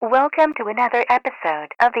Welcome to another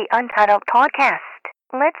episode of the Untitled Podcast.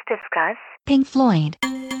 Let's discuss Pink Floyd.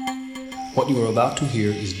 What you are about to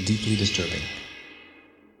hear is deeply disturbing.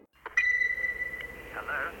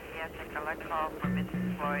 Hello, yes, I collect call from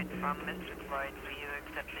Mrs. Floyd. From Mr. Floyd, will you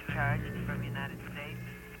accept the charge from United States?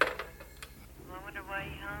 Well, I wonder why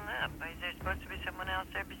you hung up. Is there supposed to be someone else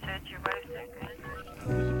there besides your wife there?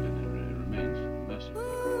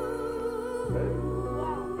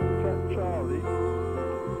 Charlie.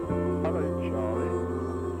 Hello, Charlie.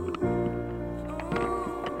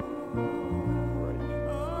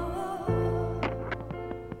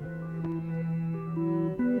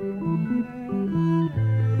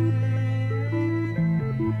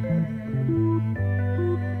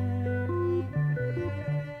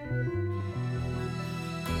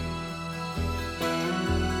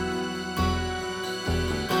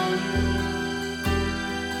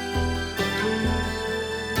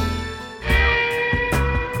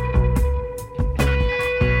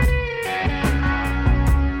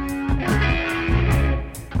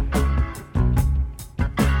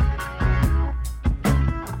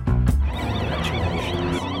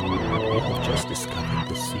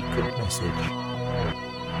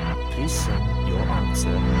 Please send your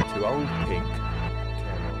answer to Old Pink.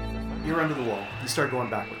 You're under the wall. You start going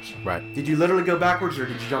backwards. Right. Did you literally go backwards, or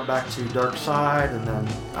did you jump back to Dark Side and then...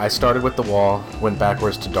 I started with the wall, went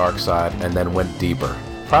backwards to Dark Side, and then went deeper.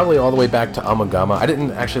 Probably all the way back to Ummagumma. I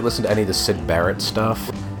didn't actually listen to any of the Syd Barrett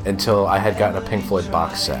stuff until I had gotten a Pink Floyd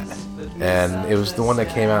box set. And it was the one that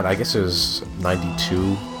came out, I guess it was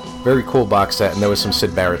 92. Very cool box set, and there was some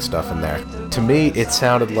Syd Barrett stuff in there. To me, it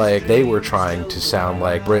sounded like they were trying to sound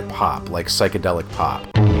like Brit pop, like psychedelic pop.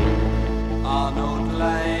 Arnold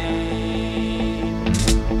Lane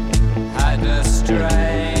had a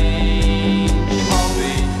strange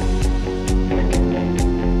hobby,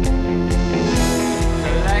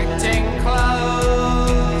 collecting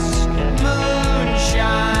clothes,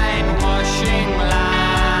 moonshine, washing line.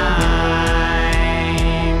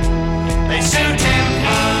 They suit him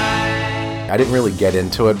fine. I didn't really get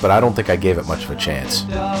into it, but I don't think I gave it much of a chance.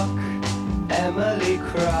 Emily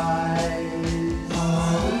cries.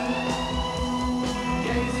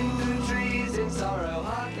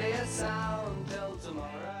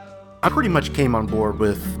 I pretty much came on board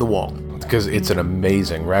with The Wall. Because it's an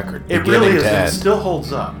amazing record. It really is. It still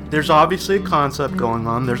holds up. There's obviously a concept going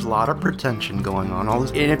on. There's a lot of pretension going on. All this,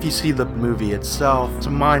 and if you see the movie itself, it's a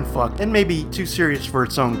mindfuck. And maybe too serious for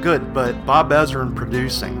its own good, but Bob Ezrin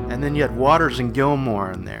producing. And then you had Waters and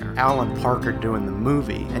Gilmore in there. Alan Parker doing the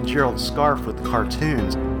movie. And Gerald Scarfe with the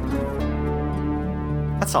cartoons.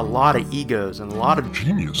 That's a lot of egos and a lot of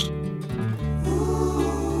Genius.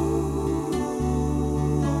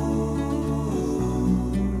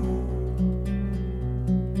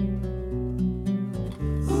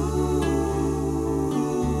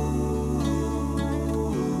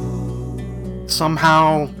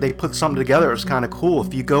 Somehow they put something together. It's kind of cool.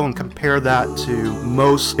 If you go and compare that to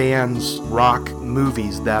most bands' rock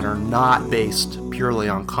movies that are not based purely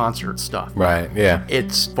on concert stuff. Right, yeah.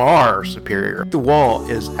 It's far superior. The Wall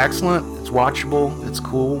is excellent. It's watchable. It's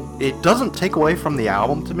cool. It doesn't take away from the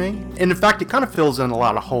album to me. And in fact, it kind of fills in a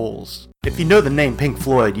lot of holes. If you know the name Pink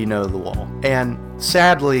Floyd, you know The Wall. And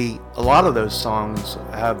sadly, a lot of those songs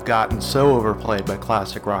have gotten so overplayed by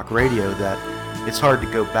classic rock radio that it's hard to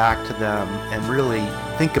go back to them and really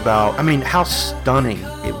think about, how stunning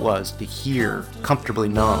it was to hear Comfortably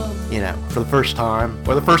Numb, for the first time,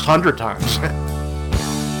 or the first 100 times.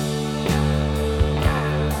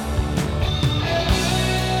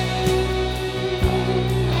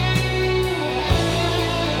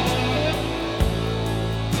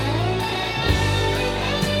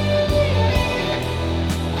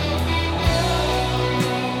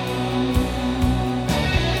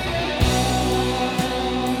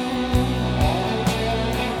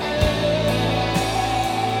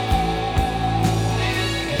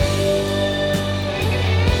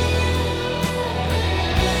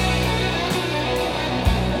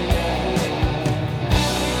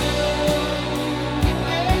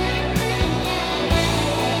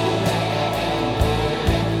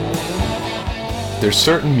 There's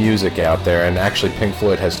certain music out there, and actually Pink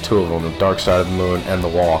Floyd has two of them, The Dark Side of the Moon and The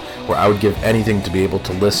Wall, where I would give anything to be able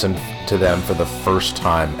to listen to them for the first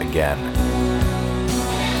time again.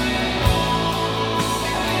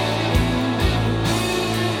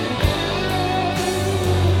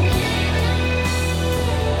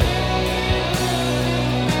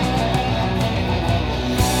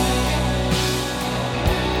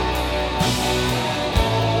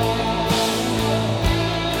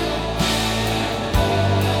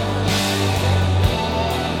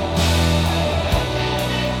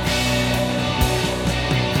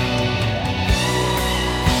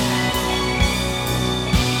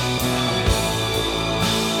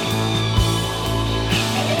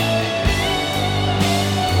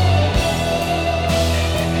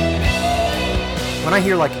 When I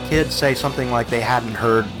hear like a kid say something like they hadn't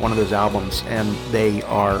heard one of those albums and they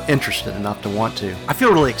are interested enough to want to, I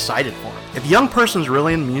feel really excited for them. If a young person's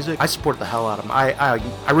really in music, I support the hell out of them.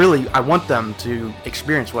 I want them to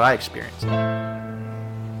experience what I experienced.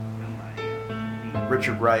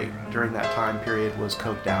 Richard Wright, during that time period, was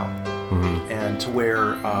coked out. And to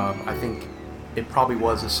where I think it probably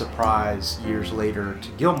was a surprise years later to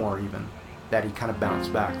Gilmore even, that he kind of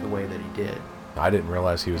bounced back the way that he did. I didn't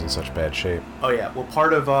realize he was in such bad shape. Oh yeah, well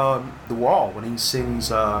part of The Wall, when he sings,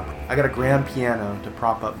 I got a grand piano to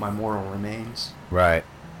prop up my moral remains. Right.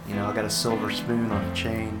 You know, I got a silver spoon on a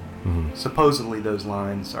chain. Supposedly those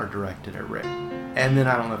lines are directed at Rick. And then,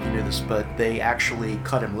 I don't know if you knew this, but they actually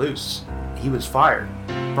cut him loose. He was fired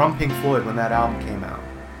from Pink Floyd when that album came out.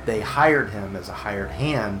 They hired him as a hired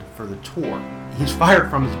hand for the tour. He's fired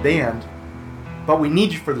from his band, but we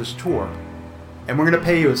need you for this tour, and we're going to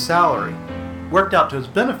pay you a salary. Worked out to his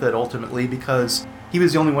benefit, ultimately, because he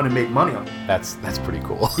was the only one who made money on it. That's pretty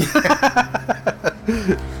cool.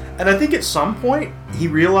 And I think at some point, he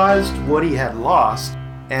realized what he had lost,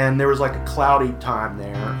 and there was like a cloudy time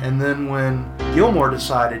there. And then when Gilmore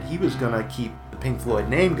decided he was going to keep the Pink Floyd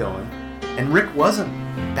name going, and Rick wasn't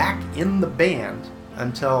back in the band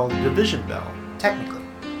until Division Bell, technically.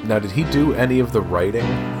 Now, did he do any of the writing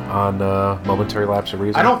on Momentary Lapse of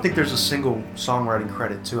Reason? I don't think there's a single songwriting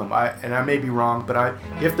credit to him. I may be wrong, but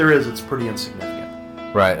if there is, it's pretty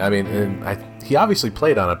insignificant. Right. I mean, he obviously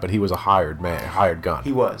played on it, but he was a hired gun.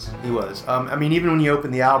 He was. I mean, even when you open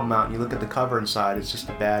the album out and you look at the cover inside, it's just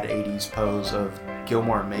a bad 80s pose of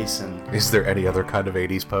Gilmore and Mason. Is there any other kind of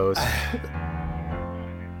 80s pose?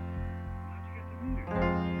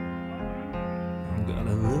 Got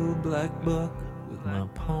a little black book with my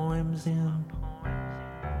poems in.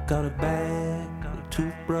 Got a bag, a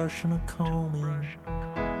toothbrush and a comb in.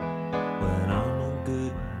 When I'm a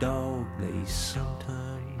good dog, they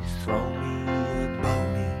sometimes throw me a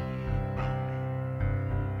bone.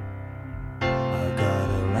 I got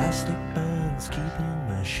elastic bands keeping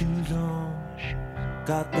my shoes on.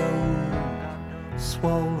 Got those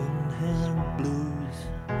swollen hand blues.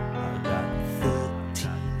 I got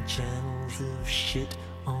 13 channels of shit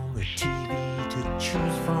on the TV to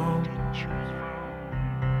choose from.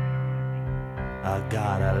 I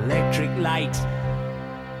got electric light.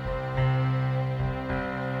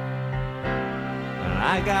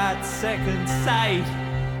 I got second sight.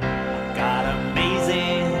 I got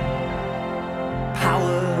amazing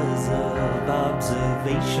powers of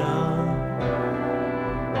observation.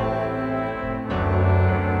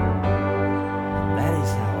 And that is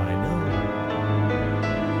how I know.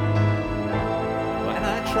 When I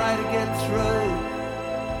try to get through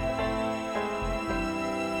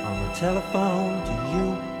on the telephone to you,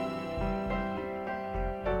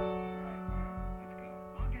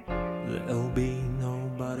 there'll be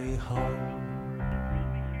nobody home.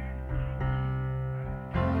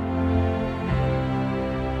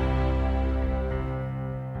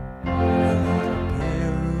 I got a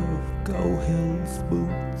pair of Go Hills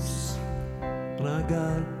boots, and I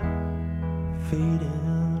got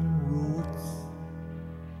fading roots.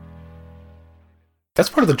 That's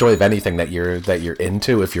part of the joy of anything that you're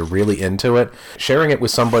into. If you're really into it, sharing it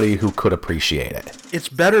with somebody who could appreciate it. It's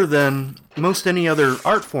better than most any other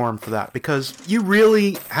art form for that, because you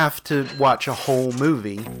really have to watch a whole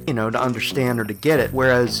movie, to understand or to get it.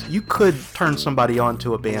 Whereas you could turn somebody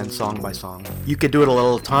onto a band song by song. You could do it a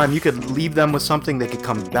little at a time. You could leave them with something, they could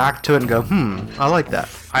come back to it and go, I like that.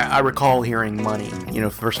 I recall hearing Money, for the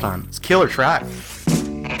first time. It's a killer track.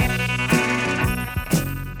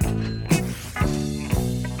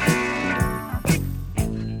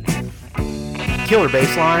 Killer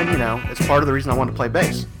bass line, it's part of the reason I wanted to play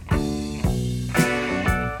bass.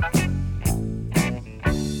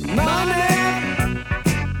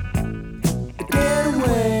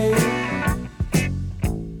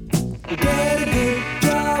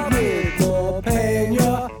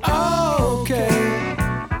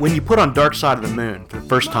 When you put on Dark Side of the Moon for the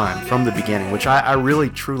first time from the beginning, which I really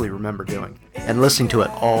truly remember doing, and listening to it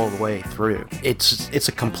all the way through, it's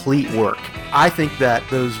a complete work. I think that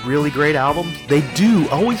those really great albums, they do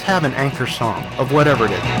always have an anchor song of whatever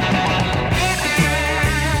it is.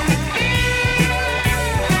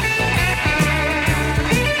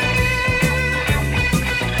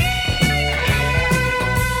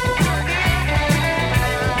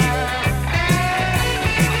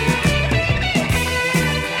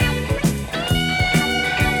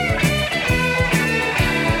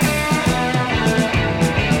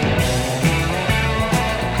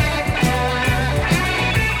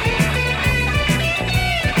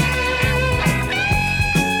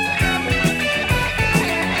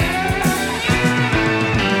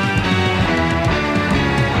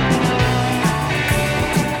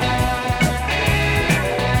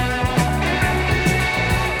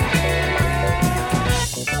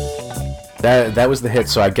 That was the hit,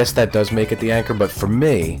 so I guess that does make it the anchor, but for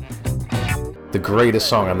me, the greatest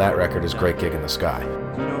song on that record is Great Gig in the Sky.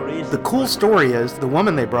 The cool story is the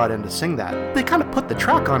woman they brought in to sing that, they kind of put the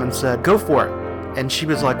track on and said, go for it. And she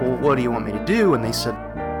was like, well, what do you want me to do? And they said,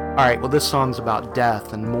 all right, well, this song's about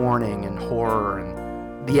death and mourning and horror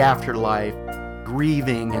and the afterlife,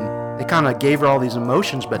 grieving, and they kind of gave her all these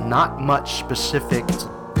emotions, but not much specifics.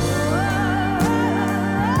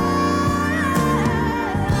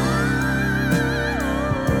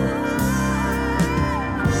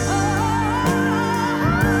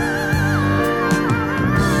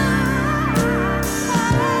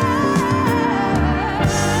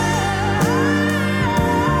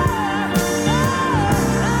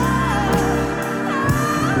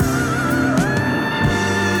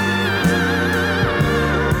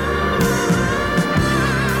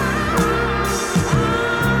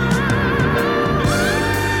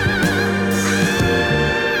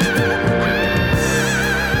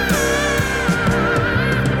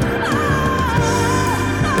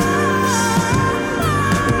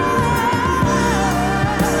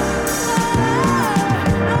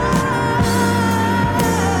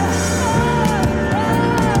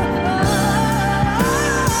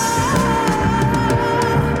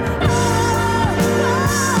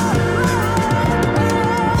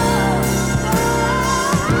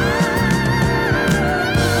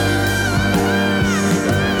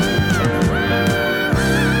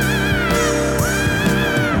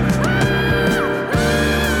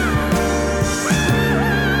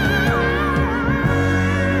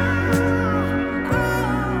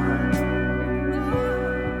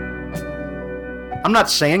 I'm not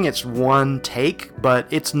saying it's one take, but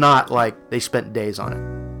it's not like they spent days on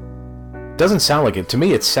it. Doesn't sound like it. To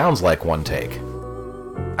me, it sounds like one take.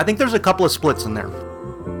 I think there's a couple of splits in there.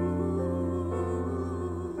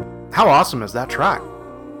 How awesome is that track?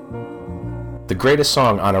 The greatest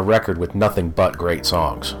song on a record with nothing but great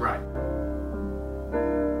songs. Right.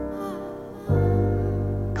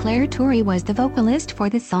 Claire Torrey was the vocalist for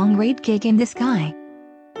the song Great Gig in the Sky.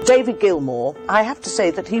 David Gilmour, I have to say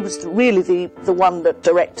that he was really the one that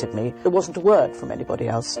directed me. There wasn't a word from anybody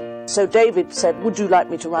else. So David said, would you like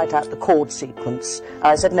me to write out the chord sequence?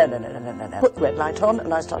 I said, no. Put the red light on,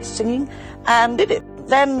 and I started singing, and did it.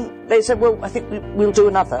 Then they said, well, I think we'll do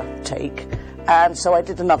another take. And so I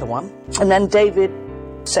did another one. And then David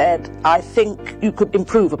said, I think you could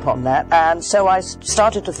improve upon that. And so I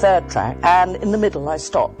started a third track, and in the middle I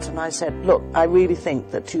stopped and I said, look, I really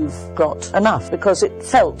think that you've got enough, because it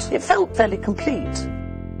felt fairly complete.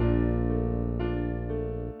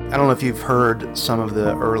 I don't know if you've heard some of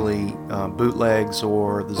the early bootlegs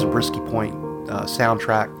or the Zabriskie Point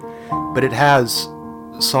soundtrack, but it has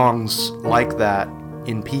songs like that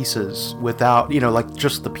in pieces without, like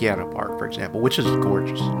just the piano part, for example, which is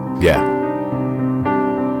gorgeous. Yeah.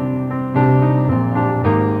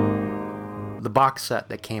 The box set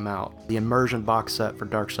that came out, the immersion box set for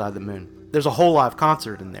Dark Side of the Moon. There's a whole live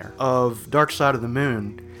concert in there of Dark Side of the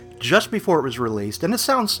Moon just before it was released, and it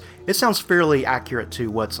sounds fairly accurate to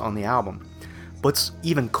what's on the album. What's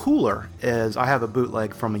even cooler is I have a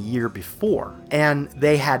bootleg from a year before, and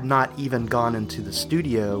they had not even gone into the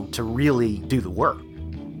studio to really do the work.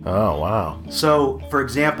 Oh, wow. So, for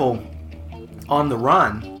example, On the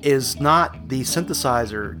Run is not the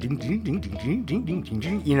synthesizer,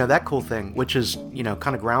 that cool thing, which is,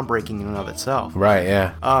 kind of groundbreaking in and of itself. Right,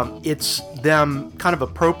 yeah. It's them kind of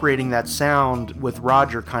appropriating that sound with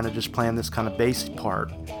Roger kind of just playing this kind of bass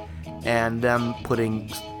part, and them putting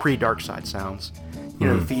pre-Dark Side sounds,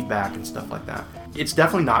 the feedback and stuff like that. It's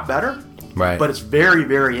definitely not better, right? But it's very,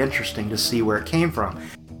 very interesting to see where it came from.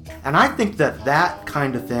 And I think that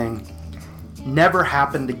kind of thing never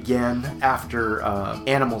happened again after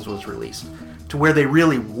Animals was released, to where they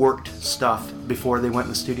really worked stuff before they went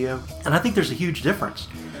in the studio. And I think there's a huge difference.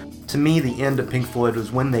 To me, the end of Pink Floyd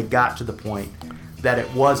was when they got to the point that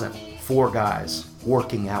it wasn't four guys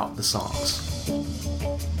working out the songs.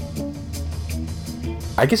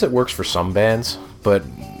 I guess it works for some bands, but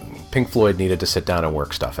Pink Floyd needed to sit down and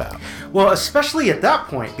work stuff out. Well, especially at that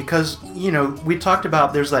point, because, we talked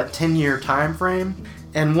about there's that 10-year time frame,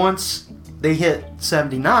 and once they hit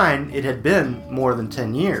 79, it had been more than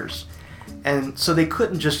 10 years. And so they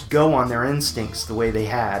couldn't just go on their instincts the way they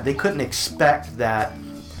had. They couldn't expect that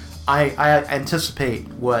I anticipate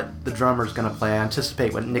what the drummer's going to play. I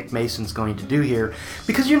anticipate what Nick Mason's going to do here,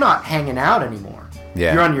 because you're not hanging out anymore.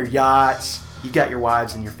 Yeah. You're on your yachts. You got your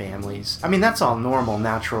wives and your families. I mean, that's all normal,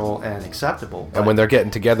 natural, and acceptable. And when they're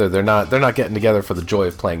getting together, they're not getting together for the joy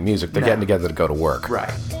of playing music. They're getting together to go to work.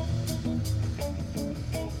 Right.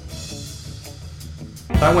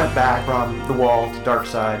 I went back from The Wall to Dark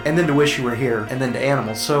Side, and then to Wish You Were Here, and then to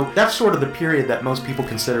Animals. So that's sort of the period that most people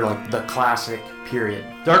consider like the classic period.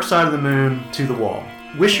 Dark Side of the Moon to The Wall.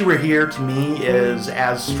 Wish You Were Here, to me, is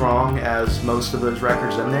as strong as most of those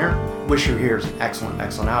records in there. Wish You Were Here is an excellent,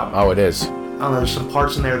 excellent album. Oh, it is. I don't know, there's some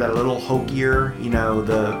parts in there that are a little hokier. You know,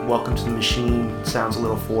 the Welcome to the Machine sounds a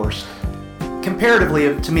little forced.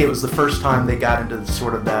 Comparatively, to me, it was the first time they got into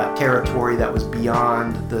sort of that territory that was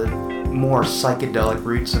beyond the more psychedelic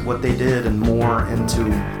roots of what they did and more into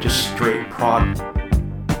just straight prog.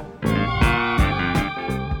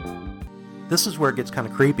 This is where it gets kind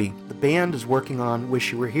of creepy. The band is working on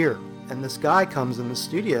Wish You Were Here, and this guy comes in the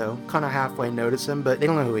studio, kind of halfway notice him, but they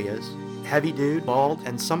don't know who he is. Heavy dude, bald,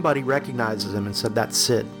 and somebody recognizes him and said, "That's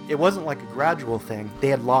Sid." It wasn't like a gradual thing. They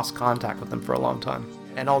had lost contact with him for a long time,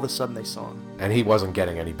 and all of a sudden they saw him. And he wasn't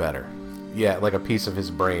getting any better. Yeah, like a piece of his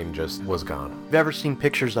brain just was gone. If you've ever seen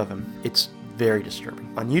pictures of him, it's very disturbing.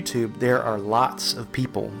 On YouTube, there are lots of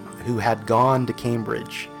people who had gone to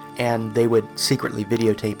Cambridge, and they would secretly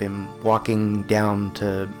videotape him walking down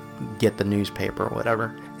to get the newspaper or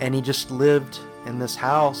whatever. And he just lived in this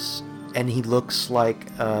house, and he looks like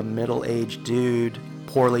a middle-aged dude,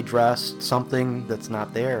 poorly dressed, something that's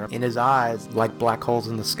not there. In his eyes, like black holes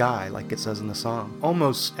in the sky, like it says in the song.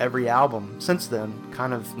 Almost every album since then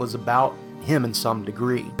kind of was about him in some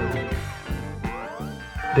degree.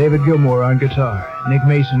 David Gilmour on guitar, Nick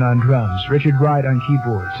Mason on drums, Richard Wright on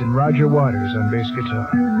keyboards, and Roger Waters on bass guitar.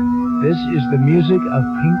 This is the music of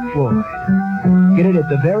Pink Floyd. Get it at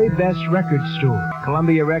the very best record store.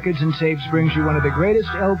 Columbia Records and Tapes brings you one of the greatest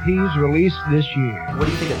LPs released this year. What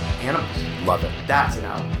do you think of Animals? Love it. That's an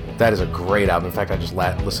album. That is a great album. In fact, I just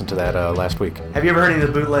listened to that last week. Have you ever heard any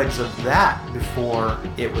of the bootlegs of that before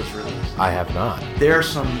it was released? I have not. There are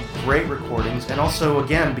some great recordings, and also,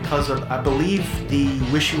 again, because of, I believe, the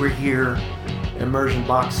Wish You Were Here immersion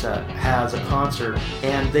box set has a concert,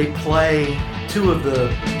 and they play two of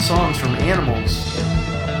the songs from Animals.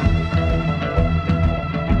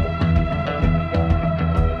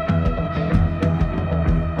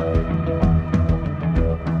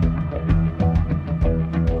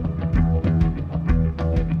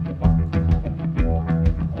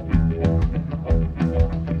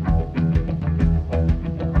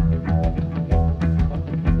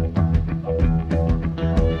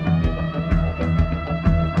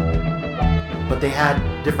 They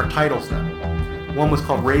had different titles then. One was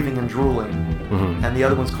called Raving and Drooling, and the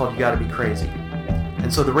other one's called You Gotta Be Crazy.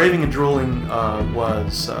 And so the Raving and Drooling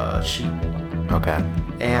was sheep. Okay.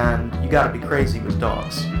 And You Gotta Be Crazy was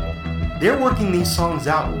dogs. They're working these songs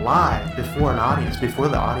out live before an audience, before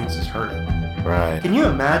the audience has heard it. Right. Can you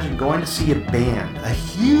imagine going to see a band, a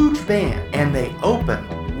huge band, and they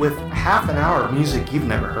open with half an hour of music you've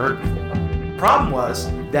never heard before? Problem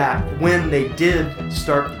was that when they did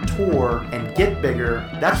start the tour and get bigger,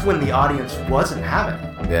 that's when the audience wasn't having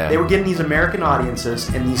it. Yeah. They were getting these American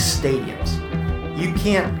audiences in these stadiums. You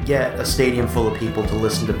can't get a stadium full of people to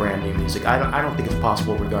listen to brand new music. I don't think it's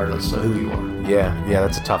possible regardless of who you are. Yeah,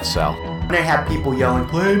 that's a tough sell. And they had people yelling,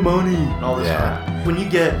 "Play money," and all this crap. When you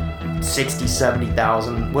get 60,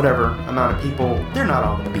 70,000, whatever amount of people, they're not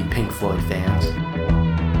all going to be Pink Floyd fans.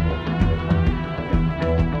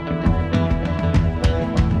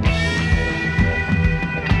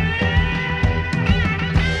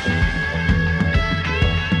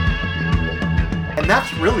 And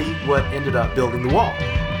that's really what ended up building The Wall.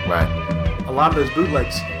 Right. A lot of those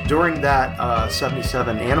bootlegs during that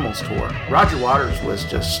 77 Animals tour, Roger Waters was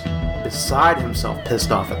just beside himself,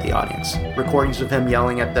 pissed off at the audience. Recordings of him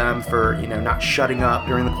yelling at them for, not shutting up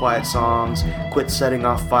during the quiet songs, quit setting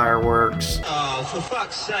off fireworks. Oh, for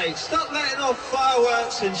fuck's sake, stop letting off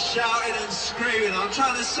fireworks and shouting and screaming. I'm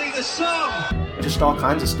trying to sing a song. Just all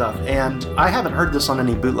kinds of stuff. And I haven't heard this on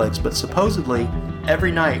any bootlegs, but supposedly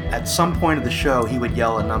every night at some point of the show he would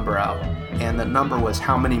yell a number out. And the number was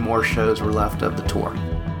how many more shows were left of the tour.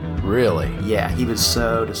 Really? Yeah, he was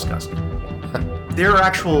so disgusted. There are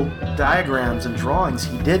actual diagrams and drawings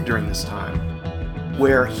he did during this time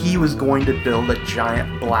where he was going to build a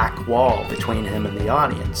giant black wall between him and the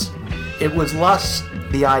audience. It was less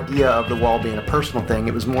the idea of the wall being a personal thing,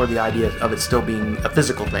 it was more the idea of it still being a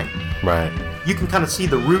physical thing. Right. You can kind of see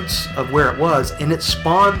the roots of where it was, and it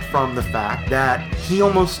spawned from the fact that he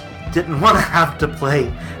almost didn't want to have to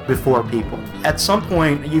play before people. At some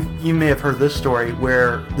point, you may have heard this story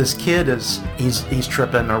where this kid he's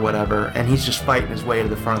tripping or whatever, and he's just fighting his way to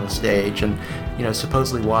the front of the stage, and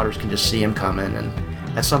supposedly Waters can just see him coming, and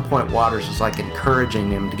at some point Waters is like encouraging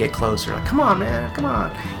him to get closer, like, "Come on, man, come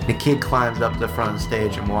on." And the kid climbs up to the front of the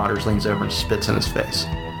stage, and Waters leans over and spits in his face.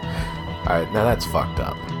 All right, now that's fucked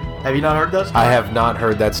up. Have you not heard that story? I have not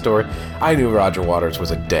heard that story. I knew Roger Waters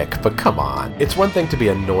was a dick, but come on. It's one thing to be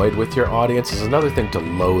annoyed with your audience, it's another thing to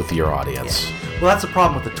loathe your audience. Yeah. Well, that's the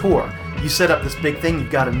problem with the tour. You set up this big thing,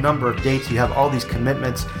 you've got a number of dates, you have all these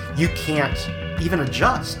commitments, you can't even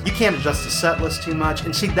adjust. You can't adjust the set list too much.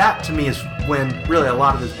 And see, that to me is when really a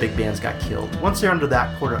lot of those big bands got killed. Once they're under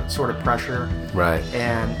that sort of pressure, right,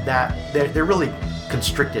 and that they're really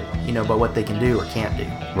constricted, by what they can do or can't do.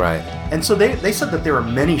 Right. And so they said that there were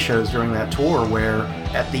many shows during that tour where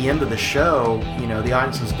at the end of the show, the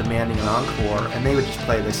audience was demanding an encore, and they would just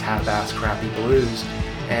play this half-ass crappy blues,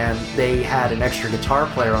 and they had an extra guitar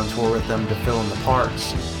player on tour with them to fill in the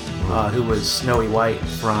parts, who was Snowy White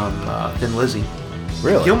from Thin Lizzy.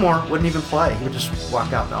 Really? Gilmore wouldn't even play. He would just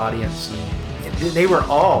walk out in the audience, and they were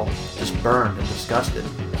all just burned and disgusted.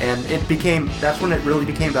 And that's when it really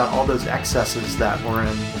became about all those excesses that were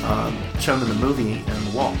shown in the movie and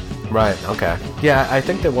the wall. Right, okay. Yeah, I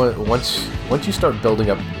think that once you start building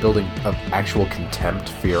up actual contempt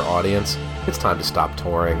for your audience, it's time to stop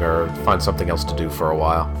touring or find something else to do for a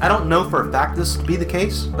while. I don't know for a fact this would be the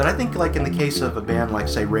case, but I think like in the case of a band like,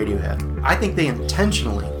 say, Radiohead, I think they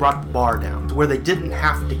intentionally brought the bar down to where they didn't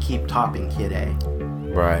have to keep topping Kid A.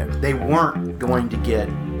 Right. They weren't going to get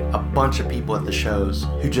a bunch of people at the shows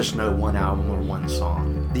who just know one album or one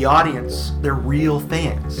song. The audience, they're real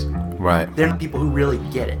fans. Right. They're people who really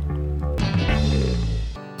get it.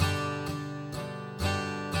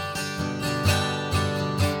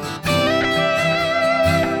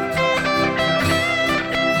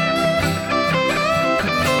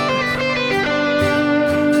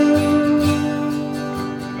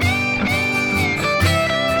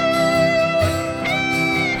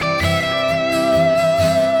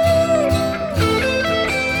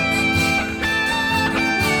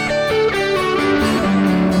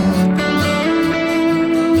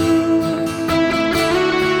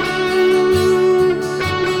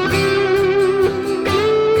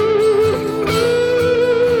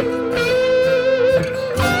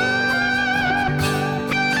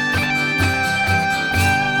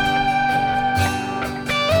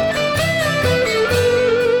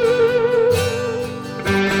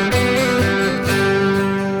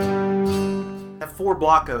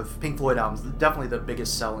 Block of Pink Floyd albums, definitely the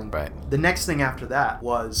biggest selling. Right. The next thing after that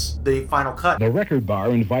was the final cut. The Record Bar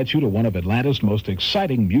invites you to one of Atlanta's most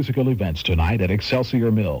exciting musical events tonight at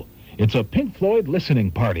Excelsior Mill. It's a Pink Floyd listening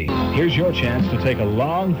party. Here's your chance to take a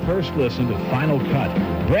long first listen to Final Cut.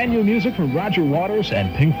 Brand new music from Roger Waters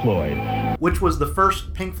and Pink Floyd. Which was the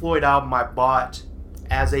first Pink Floyd album I bought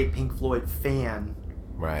as a Pink Floyd fan,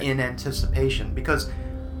 right, in anticipation. Because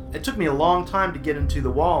it took me a long time to get into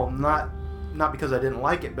The Wall, not because I didn't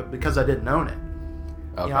like it, but because I didn't own it.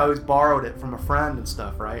 Okay. I always borrowed it from a friend and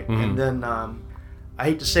stuff, right? Mm-hmm. And then, I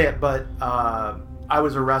hate to say it, but I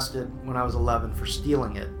was arrested when I was 11 for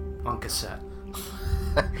stealing it on cassette.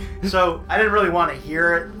 So I didn't really want to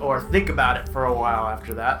hear it or think about it for a while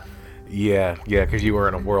after that. Yeah, because you were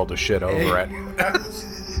in a world of shit over it.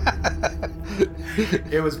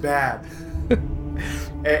 It was bad.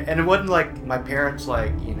 And it wasn't like my parents,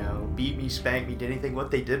 beat me, spanked me, did anything.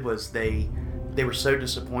 What they did was they were so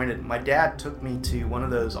disappointed. My dad took me to one of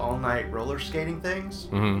those all-night roller skating things,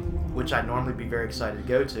 mm-hmm, which I'd normally be very excited to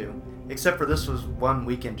go to, except for this was one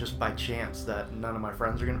weekend just by chance that none of my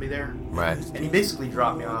friends are going to be there. Right. And he basically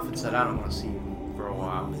dropped me off and said, I don't want to see you for a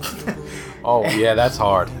while. Oh, yeah, that's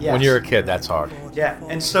hard. Yes. When you're a kid, that's hard. Yeah,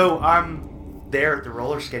 and so I'm there at the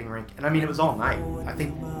roller skating rink, and it was all night. I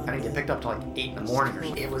think I didn't get picked up till 8 in the morning or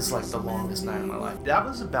something. It was like the longest night of my life. That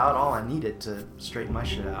was about all I needed to straighten my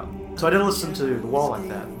shit out. So I didn't listen to The Wall like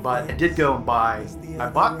that, but I did go and I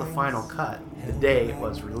bought the final cut the day it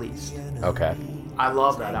was released. Okay. I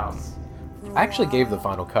love that album. I actually gave the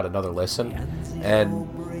final cut another listen,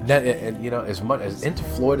 and as much as into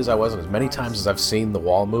Floyd as I was, and as many times as I've seen the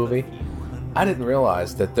Wall movie, I didn't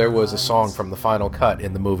realize that there was a song from the final cut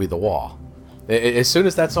in the movie The Wall. As soon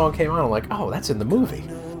as that song came on, I'm like, oh, that's in the movie.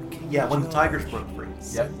 Yeah, when the Tigers broke free.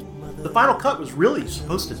 Yep. The final cut was really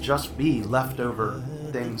supposed to just be leftover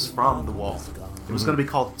things from The Wall. It was going to be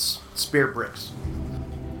called Spear Bricks.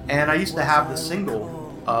 And I used to have the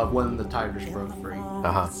single of When the Tigers Broke Free.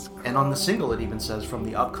 Uh-huh. And on the single it even says from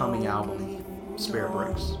the upcoming album, Spear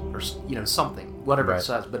Bricks. Or, something. Whatever it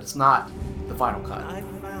says. But it's not the final cut.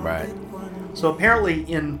 Right. So apparently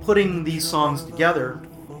in putting these songs together,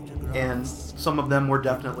 and some of them were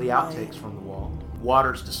definitely outtakes from The Wall,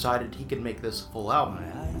 Waters decided he could make this a full album.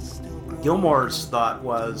 Gilmore's thought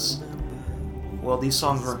was, well, these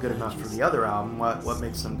songs weren't good enough for the other album, what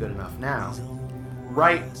makes them good enough now?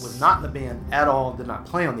 Wright was not in the band at all, did not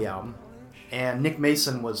play on the album, And Nick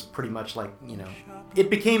Mason was pretty much like, it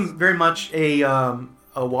became very much a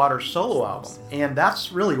Waters solo album. And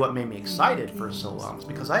that's really what made me excited for his solo albums,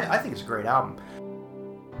 because I think it's a great album.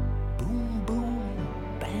 Boom,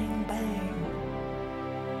 boom, bang, bang,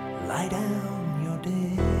 lie down, you're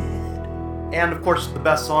dead. And of course, the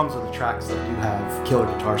best songs are the tracks that do have killer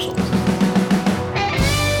guitar solos.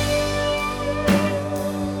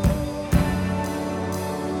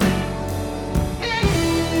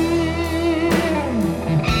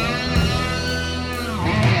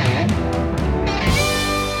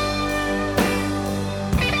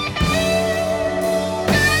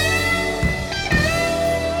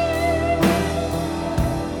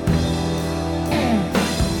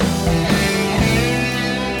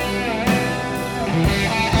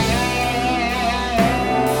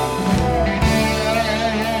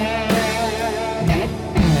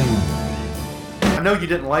 I know you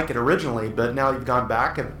didn't like it originally, but now you've gone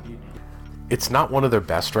back and... It's not one of their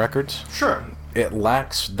best records. Sure. It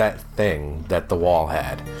lacks that thing that The Wall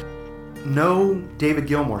had. No David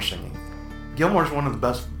Gilmour singing. Gilmour's one of the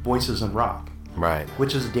best voices in rock. Right.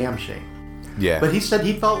 Which is a damn shame. Yeah. But he said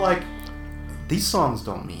he felt like these songs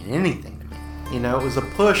don't mean anything to me. It was a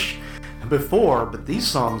push before, but these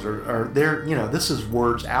songs are there, this is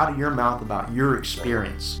words out of your mouth about your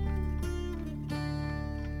experience.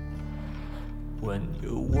 When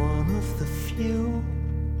you're one of the few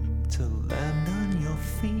to land on your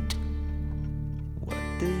feet, what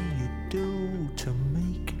do you do to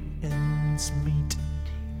make ends meet?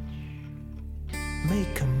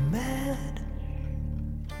 Make 'em mad,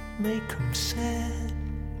 make 'em sad,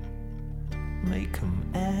 make 'em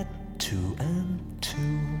add 2 and 2.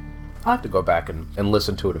 I'll have to go back and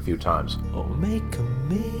listen to it a few times. Or make 'em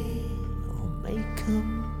me, or make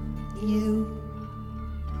 'em you.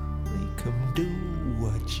 Make 'em do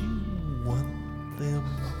what you want them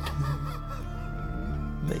to.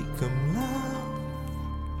 Make 'em laugh,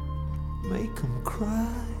 make 'em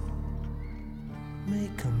cry,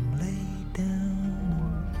 make 'em lay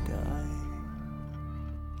down and die.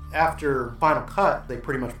 After Final Cut, they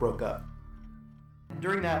pretty much broke up.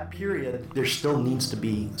 During that period, there still needs to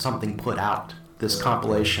be something put out. This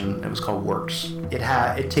compilation, it was called Works.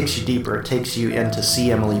 It takes you deeper. It takes you into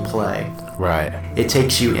See Emily Play. Right. It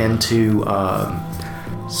takes you into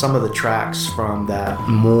some of the tracks from that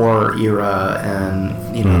Moore era and,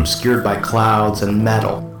 Obscured by Clouds and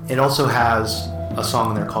Metal. It also has a song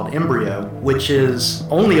in there called Embryo, which is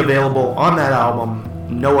only available on that album,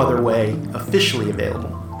 no other way officially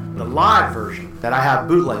available. The live version that I have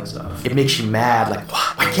bootlegs of, it makes you mad, like,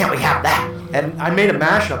 why can't we have that? And I made a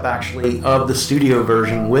mashup, actually, of the studio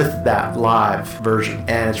version with that live version,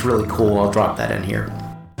 and it's really cool. I'll drop that in here.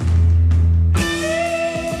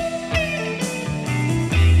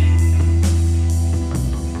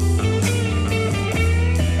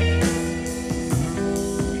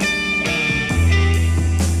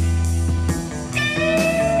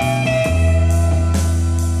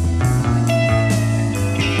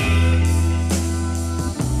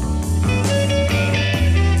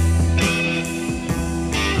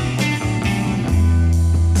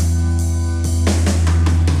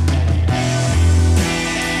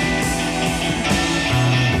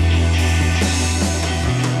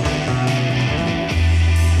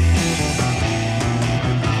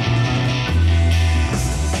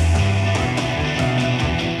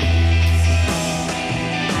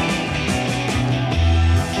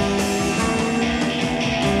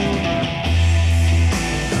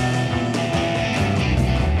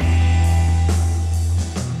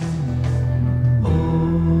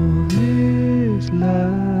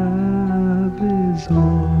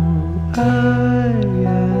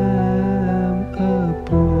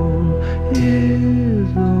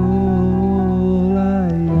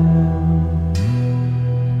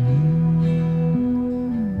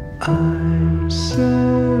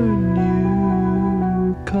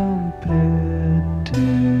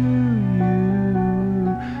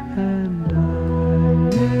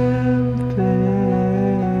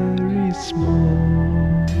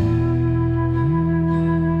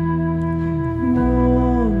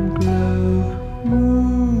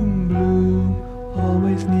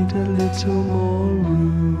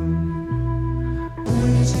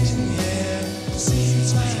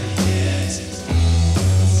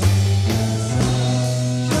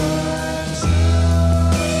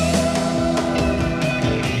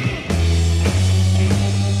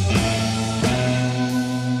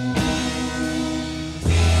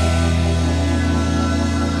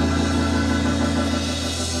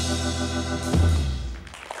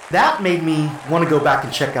 That made me want to go back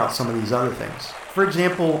and check out some of these other things. For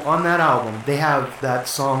example, on that album, they have that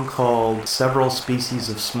song called Several Species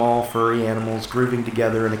of Small Furry Animals Grooving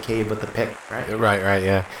Together in a Cave with a Pick, right? Right,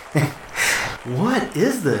 yeah. What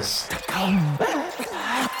is this?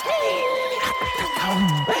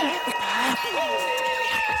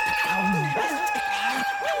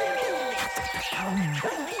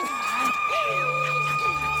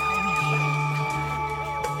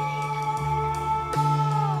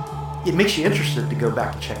 It makes you interested to go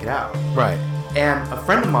back and check it out. Right. And a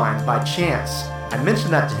friend of mine, by chance, I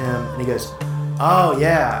mentioned that to him, and he goes, "Oh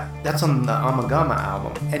yeah, that's on the Amagama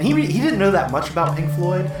album." And he didn't know that much about Pink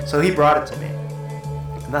Floyd, so he brought it to me.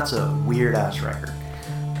 And that's a weird ass record.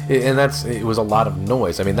 And it was a lot of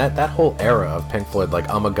noise. I mean, that whole era of Pink Floyd, like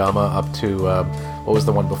Amagama up to what was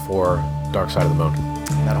the one before Dark Side of the Moon?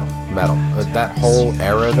 Metal. That whole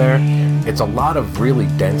era there, it's a lot of really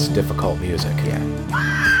dense, difficult music. Yeah.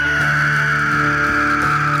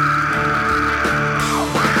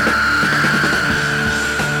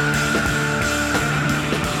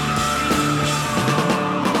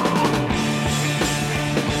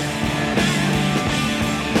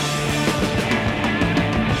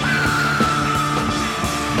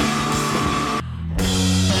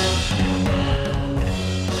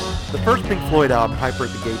 The first Pink Floyd album, Piper at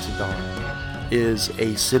the Gates of Dawn, is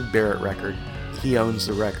a Syd Barrett record. He owns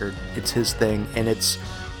the record. It's his thing, and it's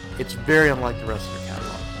very unlike the rest of their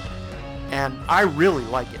catalog. And I really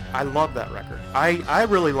like it. I love that record. I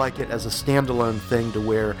really like it as a standalone thing to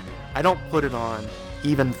where I don't put it on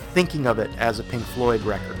even thinking of it as a Pink Floyd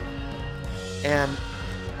record. And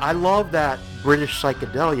I love that British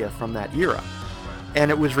psychedelia from that era. And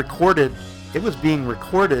it was being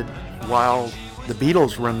recorded while the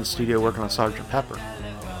Beatles were in the studio working on Sgt. Pepper.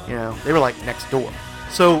 You know, they were like next door.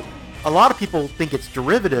 So a lot of people think it's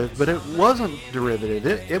derivative, but it wasn't derivative.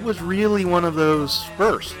 It was really one of those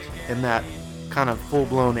first in that kind of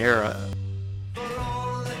full-blown era.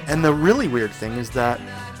 And the really weird thing is that,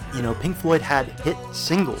 you know, Pink Floyd had hit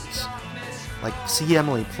singles. Like See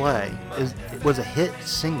Emily Play it was a hit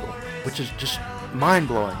single, which is just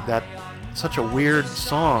mind-blowing that such a weird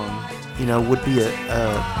song, you know, would be a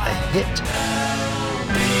hit.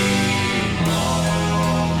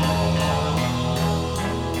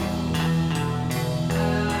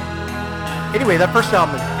 Anyway, that first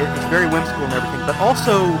album is very whimsical and everything, but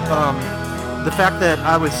also the fact that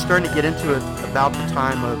I was starting to get into it about the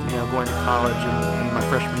time of, you know, going to college and my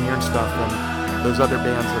freshman year and stuff, and those other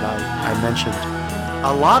bands that I mentioned.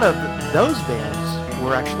 A lot of those bands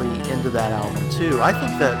were actually into that album too. I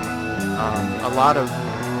think that a lot of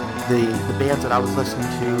the bands that I was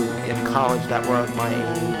listening to in college that were of my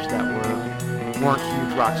age, that weren't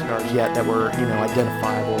huge rock stars yet, that were, you know,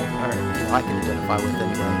 identifiable, or, you know, I can identify with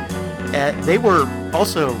anyway. They were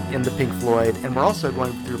also into Pink Floyd and were also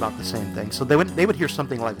going through about the same thing. So they would hear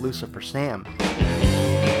something like Lucifer Sam.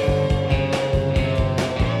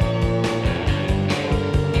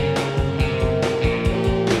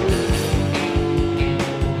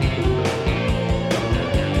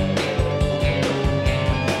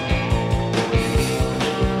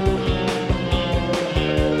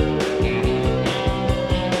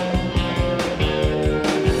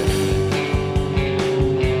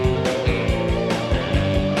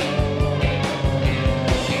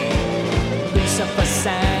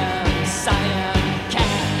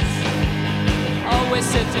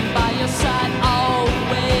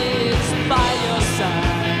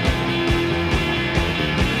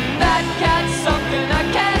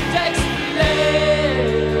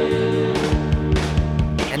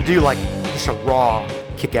 Do like just a raw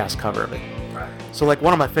kick-ass cover of it. Right. So like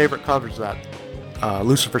one of my favorite covers of that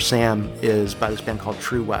Lucifer Sam is by this band called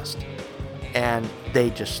True West, and they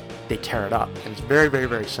tear it up, and it's very, very,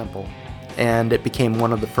 very simple, and it became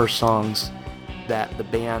one of the first songs that the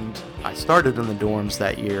band I started in the dorms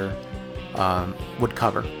that year would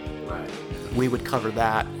cover. Right. We would cover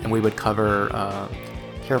that, and we would cover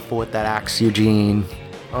Careful with That Axe, Eugene.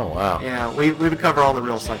 Oh, wow. Yeah, we would cover all the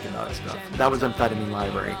real psychedelic stuff. That was Amphetamine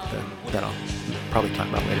Library that I'll probably talk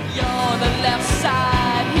about later. You're the left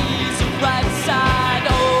side, he's the right side,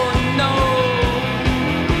 oh no.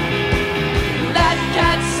 That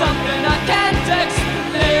cat's something I can't explain.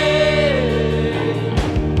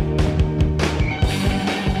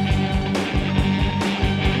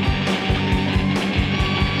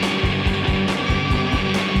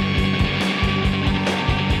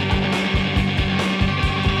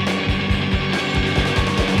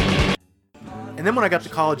 And then when I got to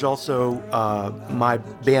college also, my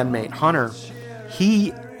bandmate Hunter,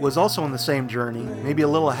 he was also on the same journey, maybe a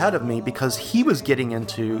little ahead of me, because he was getting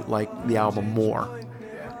into like the album more.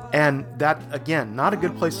 And that, again, not a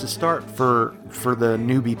good place to start for the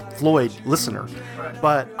newbie Floyd listener.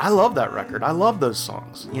 But I love that record. I love those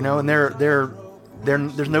songs, you know, and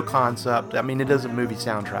there's no concept. I mean, it is a movie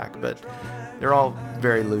soundtrack, but they're all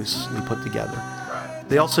very loosely put together. Right.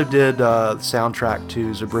 They also did the soundtrack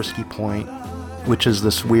to Zabriskie Point, which is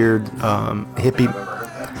this weird hippie.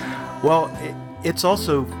 Well, it's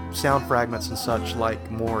also sound fragments and such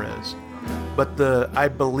like More is. But I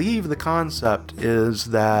believe the concept is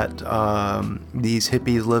that these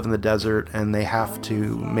hippies live in the desert and they have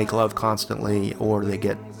to make love constantly or they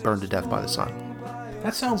get burned to death by the sun.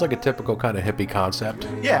 That sounds like a typical kind of hippie concept.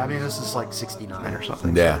 Yeah, I mean, this is like 69 or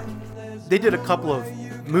something. Yeah. They did a couple of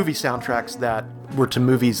movie soundtracks that were to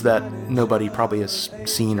movies that nobody probably has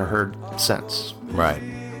seen or heard since. Right.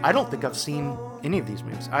 I don't think I've seen any of these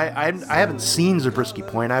movies. I haven't seen Zabriskie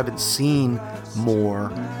Point. I haven't seen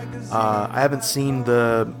More. I haven't seen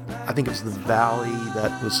I think it was The Valley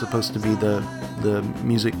that was supposed to be the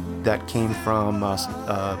music that came from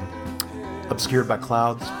Obscured by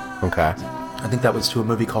Clouds. Okay. I think that was to a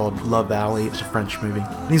movie called Love Valley. It's a French movie.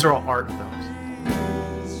 These are all art films.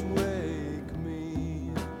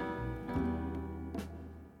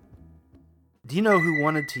 Do you know who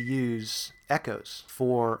wanted to use echoes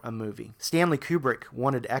for a movie? Stanley Kubrick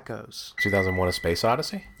wanted echoes. 2001: A Space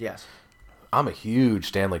Odyssey? Yes. I'm a huge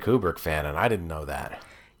Stanley Kubrick fan, and I didn't know that.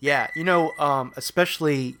 Yeah, you know,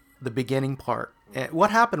 especially the beginning part.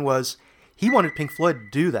 What happened was he wanted Pink Floyd to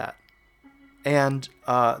do that. And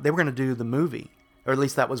they were going to do the movie, or at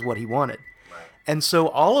least that was what he wanted. Right. And so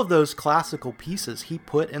all of those classical pieces he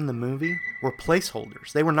put in the movie were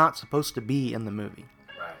placeholders. They were not supposed to be in the movie.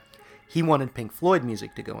 Right. He wanted Pink Floyd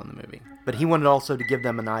music to go in the movie, but he wanted also to give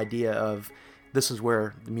them an idea of this is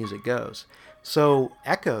where the music goes. So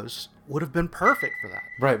echoes would have been perfect for that.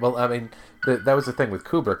 Right. Well, I mean, that was the thing with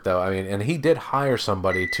Kubrick, though. I mean, and he did hire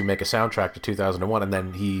somebody to make a soundtrack to 2001, and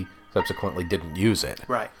then he subsequently didn't use it.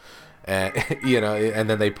 Right. And you know, and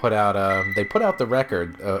then they put out the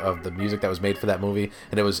record of the music that was made for that movie,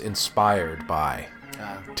 and it was inspired by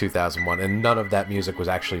 2001, and none of that music was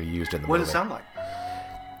actually used in the movie. What does it sound like?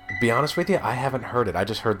 Be honest with you, I haven't heard it. I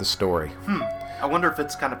just heard the story. I wonder if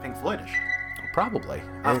it's kind of Pink Floydish. Probably.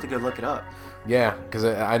 I'll have to go look it up. Yeah, because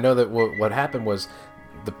I know that what happened was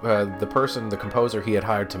the composer he had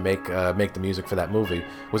hired to make the music for that movie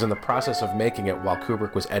was in the process of making it while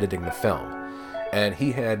Kubrick was editing the film. And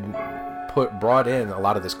he had brought in a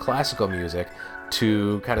lot of this classical music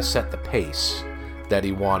to kind of set the pace that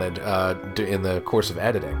he wanted in the course of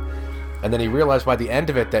editing. And then he realized by the end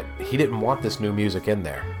of it that he didn't want this new music in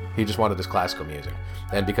there. He just wanted this classical music.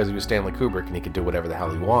 And because he was Stanley Kubrick and he could do whatever the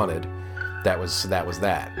hell he wanted, that was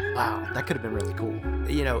that. Wow, that could have been really cool.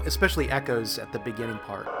 You know, especially echoes at the beginning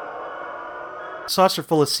part. Saucer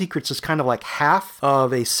Full of Secrets is kind of like half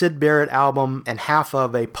of a Syd Barrett album and half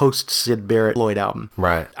of a post-Syd Barrett Floyd album.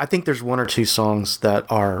 Right. I think there's one or two songs that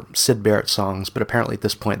are Syd Barrett songs, but apparently at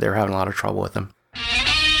this point they're having a lot of trouble with them.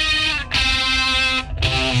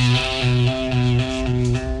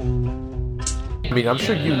 I mean, I'm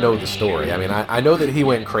sure you know the story. I mean, I know that he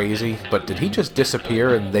went crazy, but did he just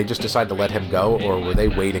disappear and they just decided to let him go, or were they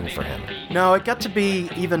waiting for him? No, it got to be,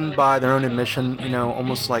 even by their own admission, you know,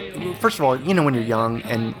 almost like, first of all, you know, when you're young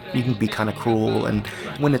and you can be kind of cruel, and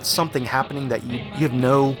when it's something happening that you have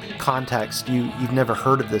no context, you've never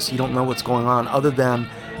heard of this, you don't know what's going on, other than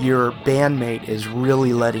your bandmate is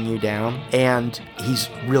really letting you down, and he's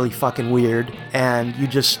really fucking weird, and you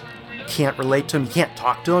just can't relate to him, you can't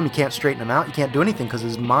talk to him, you can't straighten him out, you can't do anything because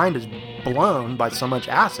his mind is blown by so much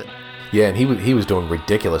acid. Yeah, and he was doing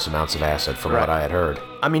ridiculous amounts of acid from what I had heard.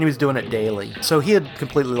 I mean, he was doing it daily. So he had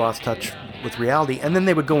completely lost touch with reality, and then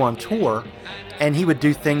they would go on tour, and he would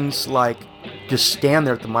do things like just stand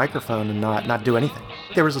there at the microphone and not do anything.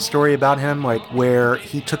 There was a story about him, like, where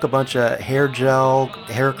he took a bunch of hair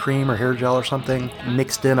cream or hair gel or something,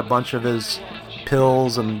 mixed in a bunch of his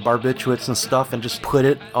pills and barbiturates and stuff, and just put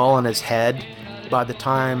it all in his head. By the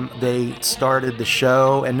time they started the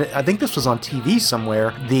show, and I think this was on TV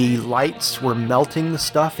somewhere, the lights were melting the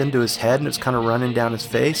stuff into his head and it's kind of running down his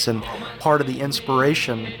face, and part of the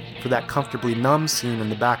inspiration for that Comfortably Numb scene in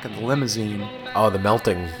the back of the limousine. Oh, the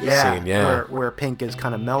melting scene, yeah. Where Pink is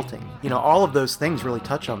kind of melting. You know, all of those things really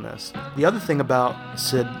touch on this. The other thing about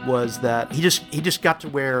Syd was that he just got to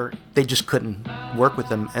where they just couldn't work with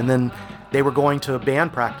him, and then they were going to a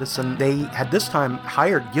band practice, and they had this time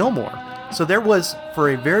hired Gilmour. So there was,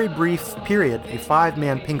 for a very brief period, a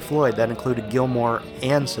 5-man Pink Floyd that included Gilmour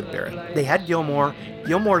and Syd Barrett. They had Gilmour.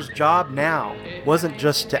 Gilmour's job now wasn't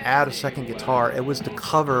just to add a second guitar, it was to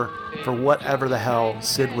cover for whatever the hell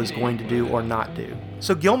Sid was going to do or not do.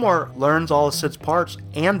 So Gilmour learns all of Sid's parts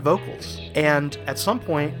and vocals. And at some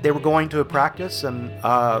point, they were going to a practice, and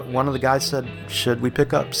one of the guys said, "Should we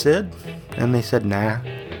pick up Sid?" And they said, "Nah."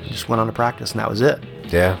 Just went on to practice, and that was it.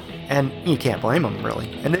 Yeah. And you can't blame them,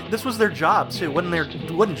 really. And this was their job, too.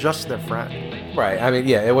 It wasn't just their friend. Right. I mean,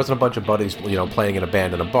 yeah, it wasn't a bunch of buddies, playing in a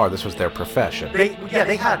band in a bar. This was their profession. They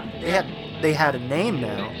had a name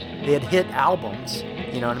now. They had hit albums.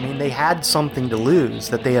 You know what I mean? They had something to lose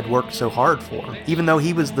that they had worked so hard for, even though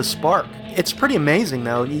he was the spark. It's pretty amazing,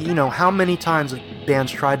 though, how many times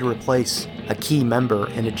bands tried to replace a key member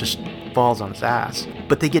and it just falls on its ass.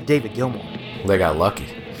 But they get David Gilmour. They got lucky.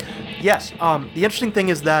 Yes. The interesting thing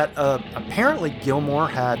is that apparently Gilmour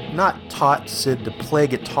had not taught Sid to play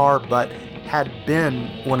guitar, but had been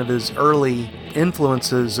one of his early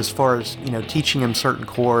influences as far as, teaching him certain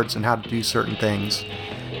chords and how to do certain things.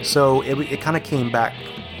 So it kind of came back,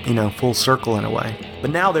 full circle in a way. But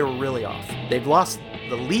now they were really off. They've lost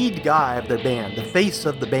the lead guy of their band, the face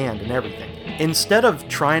of the band and everything. Instead of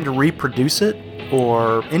trying to reproduce it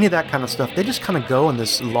or any of that kind of stuff, they just kind of go in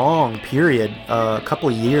this long period, a couple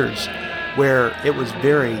of years, where it was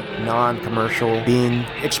very non-commercial, being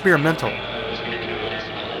experimental.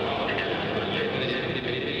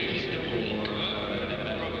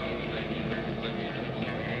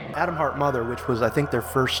 Atom Heart Mother, which was, I think, their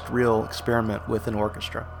first real experiment with an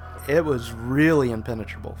orchestra. It was really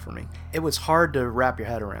impenetrable for me. It was hard to wrap your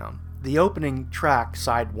head around. The opening track,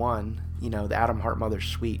 side one, the Atom Heart Mother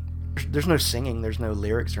suite, there's no singing, there's no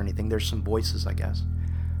lyrics or anything. There's some voices, I guess.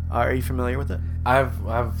 Are you familiar with it?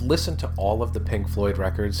 I've listened to all of the Pink Floyd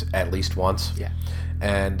records at least once. Yeah.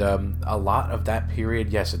 And a lot of that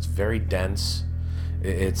period, yes, it's very dense.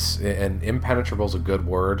 And impenetrable is a good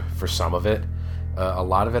word for some of it. A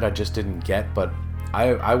lot of it I just didn't get, but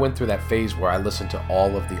I went through that phase where I listened to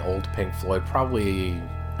all of the old Pink Floyd probably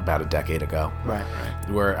about a decade ago. Right.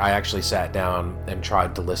 Where I actually sat down and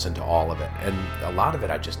tried to listen to all of it. And a lot of it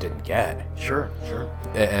I just didn't get. Sure.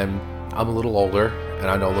 And I'm a little older, and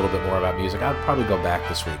I know a little bit more about music. I'd probably go back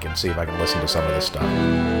this week and see if I can listen to some of this stuff.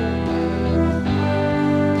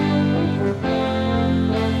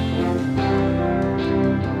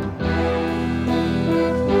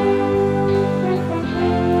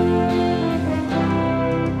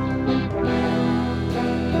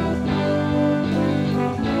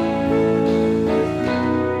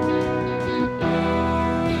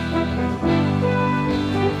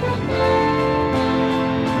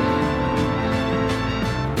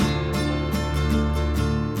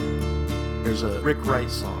 There's a Rick Wright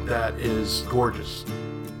song that is gorgeous.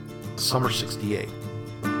 Summer 68.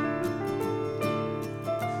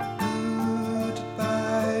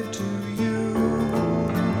 Goodbye to you,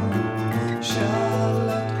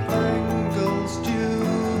 Charlotte Angle's due.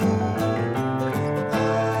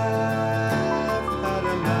 I've had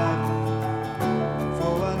enough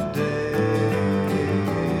for one day.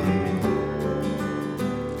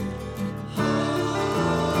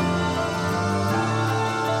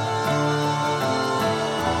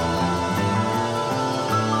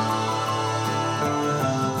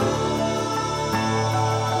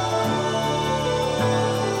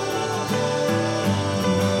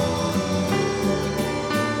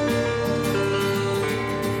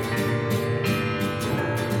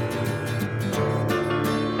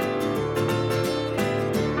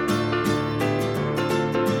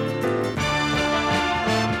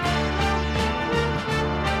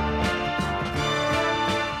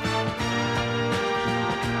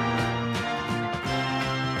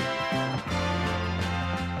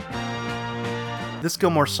 This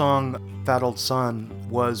Gilmour song, Fat Old Son,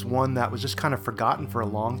 was one that was just kind of forgotten for a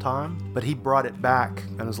long time, but he brought it back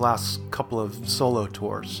in his last couple of solo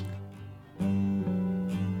tours.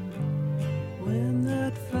 When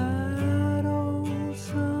that fat old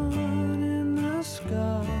sun in the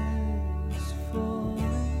sky is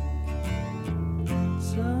falling,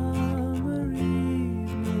 summer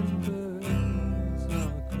evening birds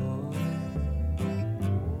are calling,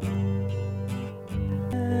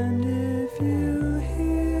 and if you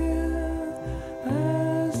hear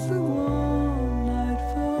as the warm night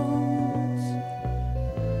falls,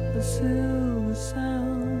 a silver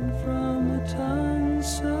sound from a tongue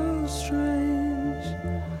so strange,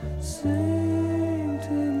 sing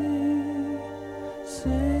to me,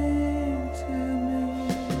 sing to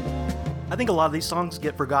me. I think a lot of these songs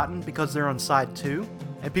get forgotten because they're on side 2,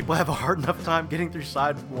 and people have a hard enough time getting through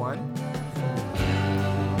side 1.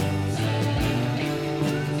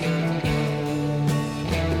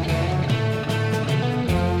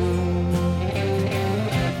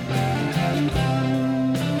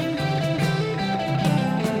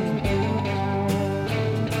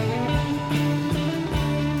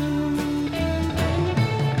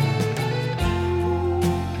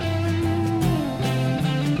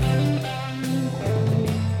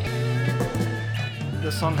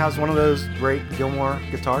 song has one of those great Gilmour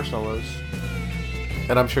guitar solos.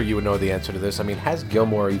 And I'm sure you would know the answer to this. I mean, has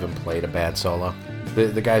Gilmour even played a bad solo?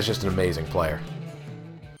 The guy's just an amazing player.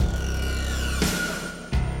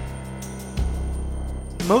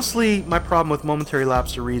 Mostly, my problem with Momentary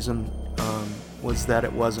Lapse of Reason was that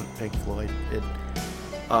it wasn't Pink Floyd. It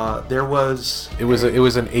was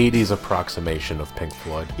an 80s approximation of Pink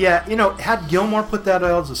Floyd. Yeah, had Gilmour put that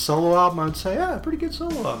out as a solo album, I would say, yeah, pretty good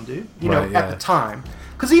solo album, dude. At the time.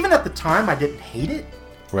 Because even at the time, I didn't hate it.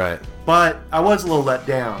 Right. But I was a little let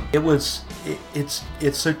down. It's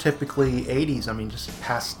so typically 80s. I mean, just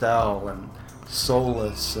pastel and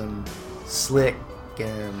soulless and slick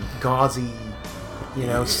and gauzy,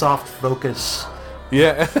 soft focus.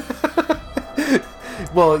 Yeah.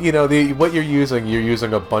 Well, what you're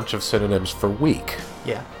using a bunch of synonyms for weak.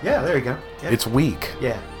 Yeah, there you go. Yeah. It's weak.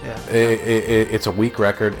 Yeah. It's a weak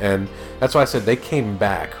record, and that's why I said they came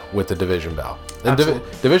back with the Division Bell. And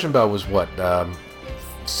Division Bell was what,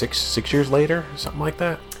 6 years later, something like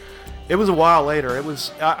that. It was a while later. It was.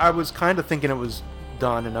 I was kind of thinking it was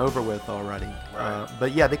done and over with already. Right.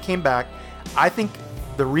 But yeah, they came back. I think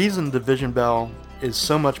the reason Division Bell is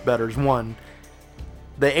so much better is one,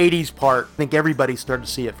 the 80s part. I think everybody started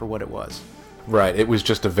to see it for what it was. Right. It was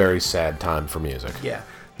just a very sad time for music. Yeah.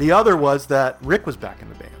 The other was that Rick was back in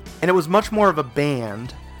the band, and it was much more of a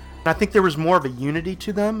band. And I think there was more of a unity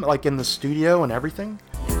to them, like in the studio and everything.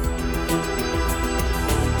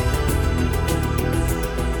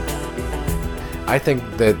 I think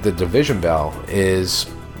that the Division Bell is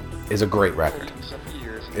a great record.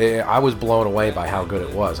 I was blown away by how good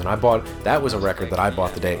it was, and that was a record that I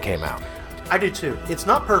bought the day it came out. I do too. It's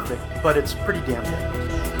not perfect, but it's pretty damn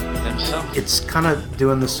good. It's kind of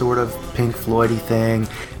doing the sort of Pink Floyd-y thing,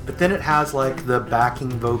 but then it has like the backing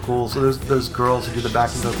vocals, those girls who do the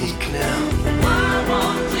backing vocals.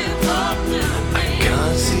 I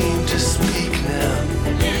can't seem to speak now.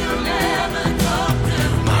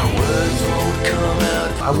 My words won't come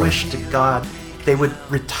out. I wish to God they would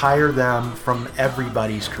retire them from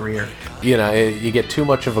everybody's career. You get too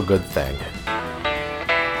much of a good thing.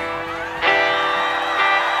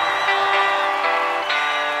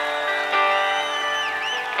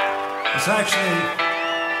 It's actually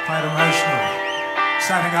quite emotional,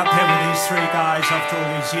 standing up here with these three guys after all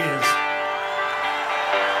these years.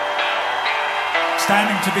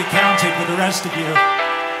 Standing to be counted with the rest of you.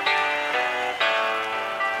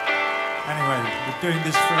 Anyway, we're doing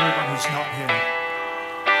this for everyone who's not here,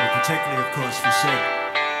 but particularly, of course, for Sid.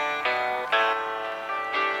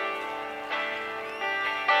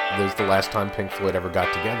 There's the last time Pink Floyd ever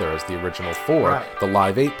got together as the original four, right. The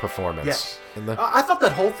Live 8 performance. Yes. I thought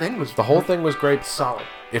that whole thing was... The whole thing was great. Solid.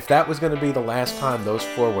 If that was going to be the last time those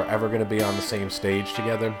four were ever going to be on the same stage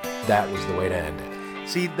together, that was the way to end it.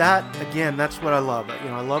 See, that, again, that's what I love.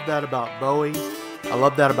 I love that about Bowie. I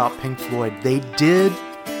love that about Pink Floyd. They did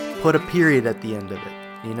put a period at the end of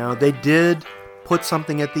it. They did put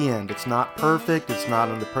something at the end. It's not perfect. It's not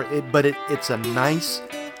on the... but it's a nice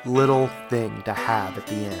little thing to have at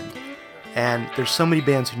the end. And there's so many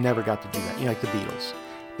bands who never got to do that, like the Beatles.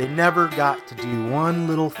 They never got to do one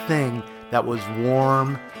little thing that was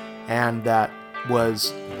warm and that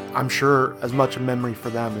was, I'm sure, as much a memory for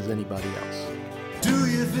them as anybody else. Do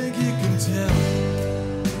you think you can tell?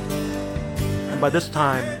 And by this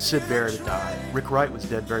time, Sid Barrett had died. Rick Wright was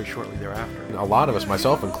dead very shortly thereafter. A lot of us,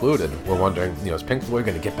 myself included, were wondering, is Pink Floyd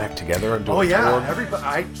going to get back together and do a tour? Everybody.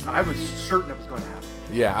 I was certain it was going to happen.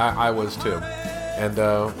 Yeah, I was too. And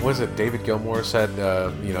what was it? David Gilmour said,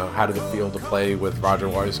 how did it feel to play with Roger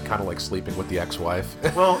Waters? Kind of like sleeping with the ex-wife.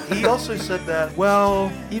 Well, he also said that,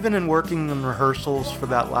 even in working in rehearsals for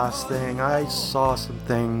that last thing, I saw some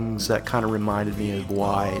things that kind of reminded me of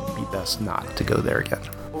why it'd be best not to go there again.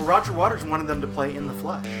 Well, Roger Waters wanted them to play In the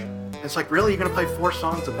Flesh. It's like, really? You're going to play 4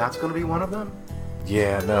 songs and that's going to be one of them?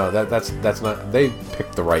 Yeah, no, that's not... They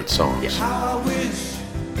picked the right songs. Yeah. How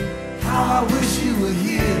I wish you were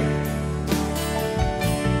here.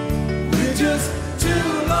 We're just two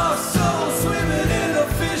lost souls swimming in a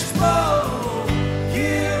fishbowl,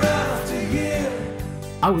 year after year.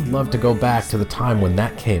 I would love to go back to the time when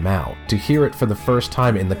that came out, to hear it for the first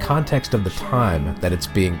time in the context of the time that it's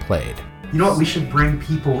being played. You know what? We should bring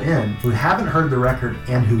people in who haven't heard the record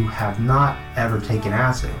and who have not ever taken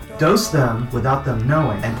acid. Dose them without them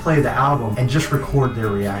knowing and play the album and just record their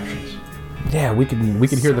reactions. Yeah, we can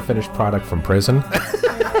hear the finished product from prison. And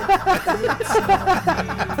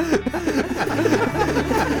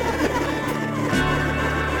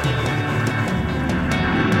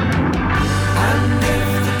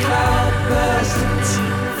if the cloud bursts,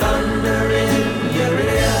 thunder in your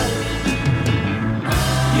ear,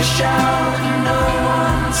 you shout, no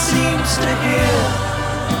one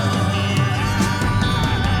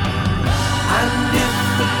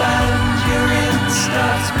band you're in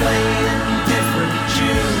starts playing different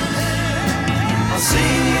tunes, I'll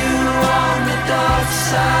see you on the dark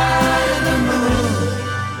side of the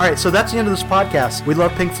moon. All right, so that's the end of this podcast. We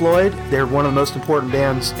love Pink Floyd. They're one of the most important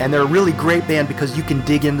bands, and they're a really great band because you can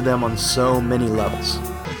dig into them on so many levels.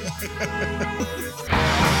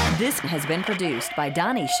 This has been produced by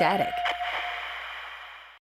Donnie Shattuck.